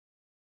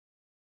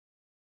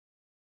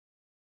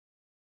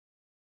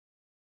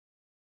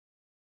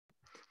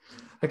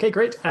Okay,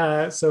 great.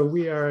 So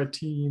we are a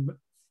team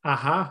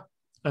AHA,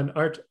 an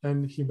art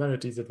and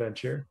humanities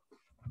adventure.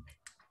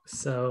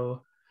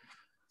 So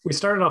we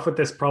started off with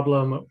this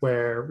problem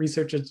where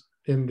researchers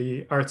in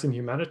the arts and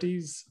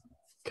humanities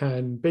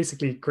can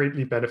basically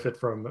greatly benefit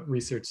from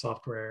research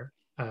software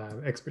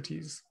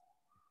expertise.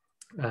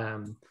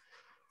 Um,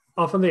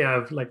 Often they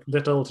have like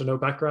little to no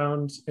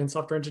background in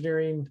software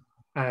engineering,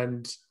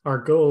 and our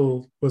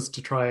goal was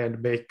to try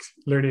and make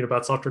learning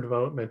about software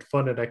development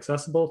fun and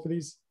accessible for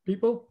these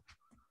people.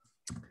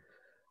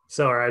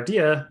 So our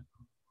idea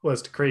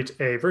was to create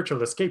a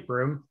virtual escape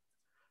room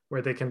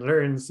where they can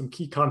learn some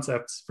key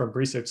concepts from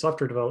research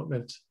software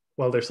development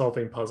while they're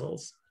solving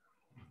puzzles.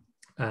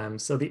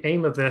 So the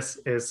aim of this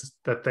is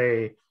that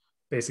they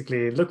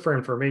basically look for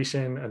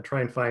information and try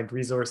and find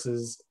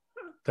resources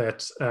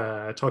that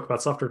talk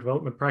about software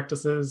development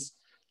practices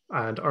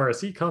and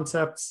RSE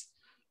concepts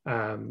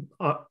on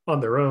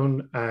their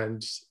own,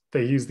 and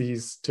they use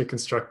these to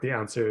construct the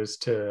answers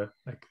to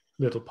like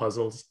little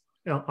puzzles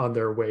on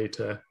their way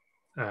to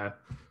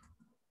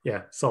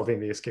solving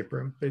the escape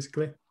room,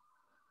 basically.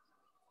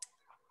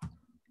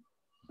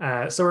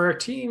 So our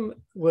team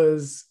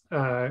was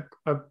a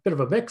bit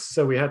of a mix.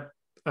 So we had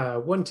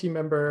one team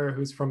member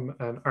who's from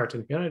an art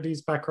and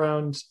humanities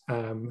background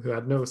who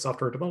had no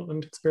software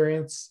development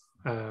experience.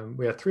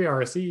 We had 3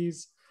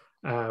 RSEs,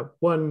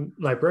 one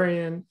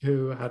librarian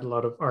who had a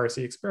lot of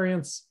RSE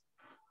experience.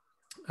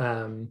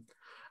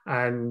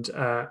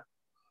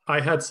 I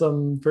had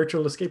some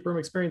virtual escape room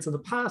experience in the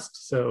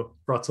past, so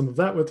brought some of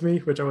that with me,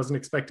 which I wasn't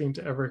expecting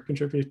to ever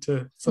contribute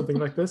to something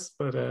like this,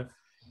 but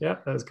yeah,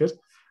 that was good.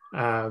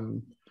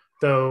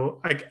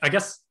 Though I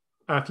guess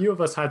a few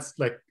of us had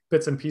like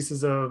bits and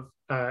pieces of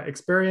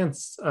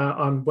experience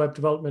on web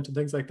development and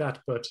things like that,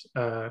 but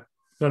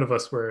none of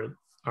us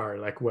are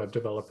like web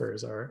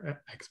developers or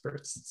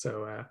experts.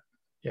 So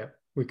yeah,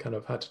 we kind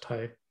of had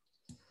to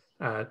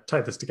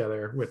tie this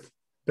together with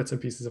bits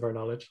and pieces of our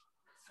knowledge.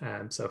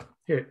 So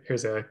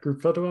here's a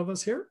group photo of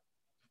us here.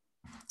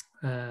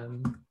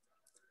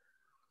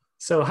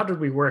 So how did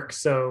we work?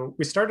 So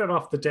we started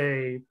off the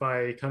day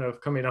by kind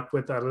of coming up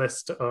with a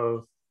list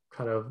of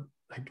kind of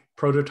like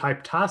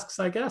prototype tasks,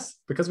 I guess,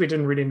 because we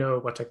didn't really know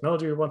what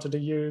technology we wanted to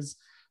use.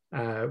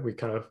 We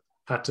kind of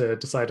had to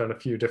decide on a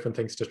few different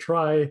things to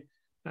try.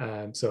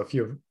 So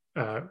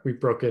we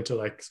broke into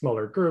like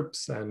smaller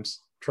groups and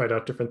tried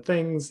out different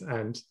things.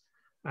 And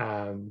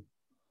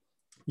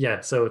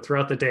so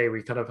throughout the day,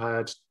 we kind of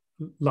had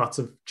lots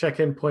of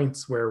check-in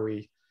points where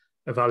we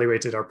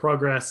evaluated our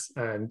progress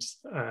and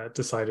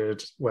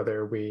decided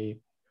whether we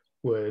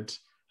would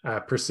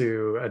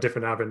pursue a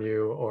different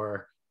avenue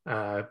or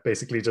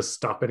basically just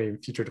stop any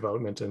future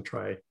development and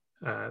try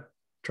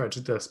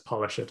to just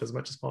polish it as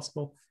much as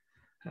possible.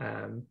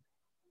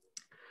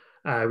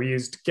 We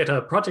used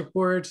GitHub project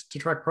board to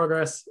track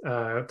progress.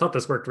 I thought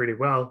this worked really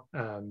well.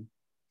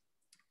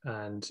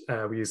 And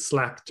we used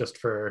Slack just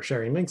for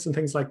sharing links and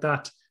things like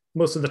that.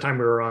 Most of the time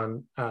we were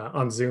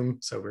on Zoom,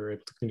 so we were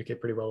able to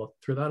communicate pretty well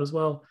through that as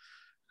well.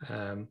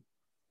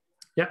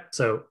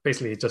 So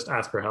basically just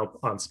ask for help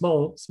on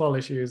small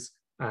issues,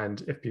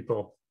 and if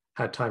people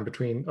had time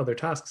between other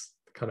tasks,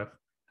 kind of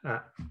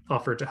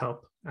offered to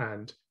help.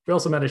 And we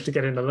also managed to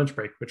get in a lunch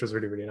break, which was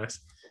really, really nice.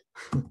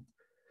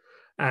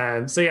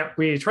 And so yeah,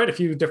 we tried a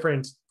few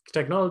different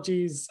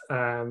technologies,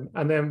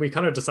 and then we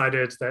kind of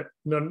decided that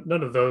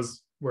none of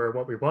those were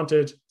what we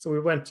wanted. So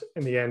we went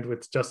in the end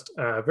with just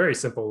a very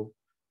simple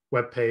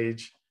web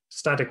page,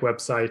 static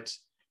website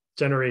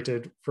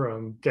generated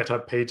from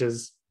GitHub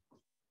pages.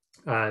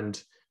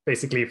 And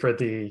basically for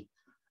the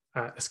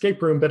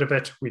escape room bit of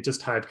it, we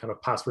just had kind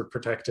of password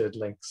protected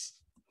links.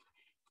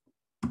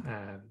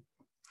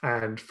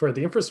 And for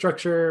the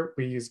infrastructure,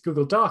 we use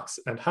Google Docs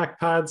and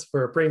Hackpads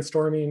for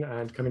brainstorming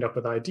and coming up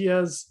with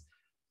ideas.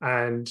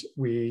 And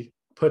we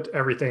put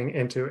everything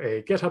into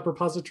a GitHub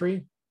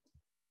repository.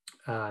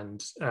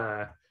 And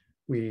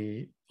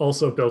we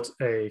also built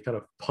a kind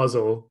of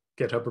puzzle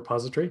GitHub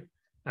repository,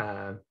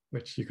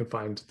 which you can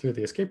find through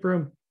the escape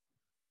room.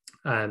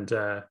 And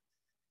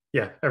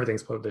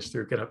everything's published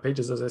through GitHub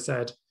pages, as I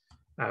said.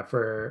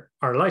 For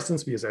our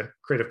license, we use a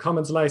Creative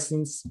Commons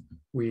license.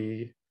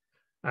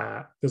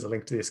 There's a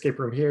link to the escape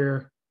room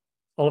here.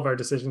 All of our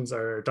decisions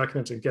are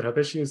documented in GitHub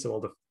issues,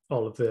 so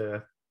all of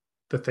the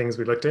things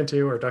we looked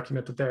into are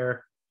documented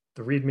there.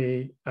 The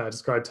README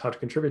describes how to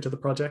contribute to the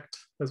project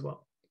as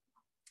well.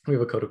 We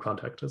have a code of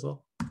contact as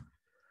well.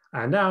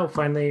 And now,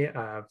 finally,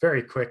 a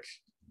very quick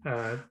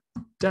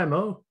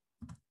demo.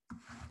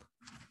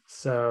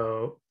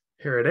 So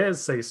here it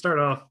is. So you start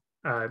off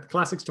the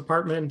classics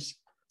department.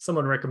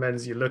 Someone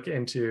recommends you look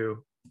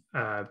into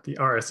the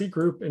RSE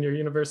group in your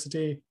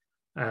university.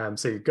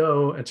 So you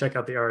go and check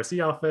out the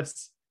RSE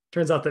office.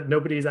 Turns out that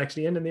nobody's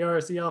actually in the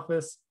RSE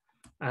office.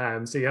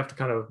 So you have to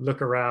kind of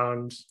look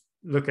around,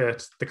 look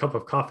at the cup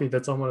of coffee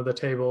that's on one of the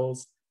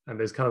tables. And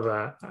there's kind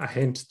of a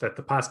hint that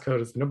the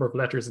passcode is the number of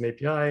letters in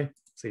API.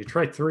 So you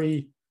try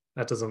 3,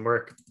 that doesn't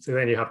work. So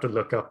then you have to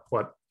look up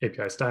what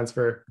API stands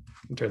for.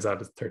 It turns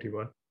out it's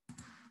 31.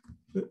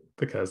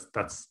 because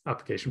that's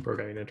application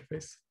programming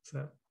interface.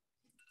 So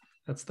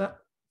that's that.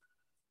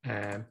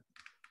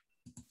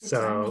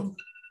 So,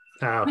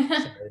 sorry.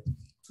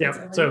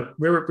 Yeah, so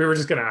we were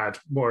just going to add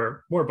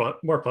more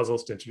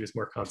puzzles to introduce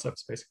more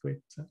concepts,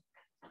 basically. So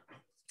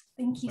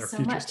thank you so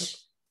much.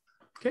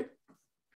 Okay.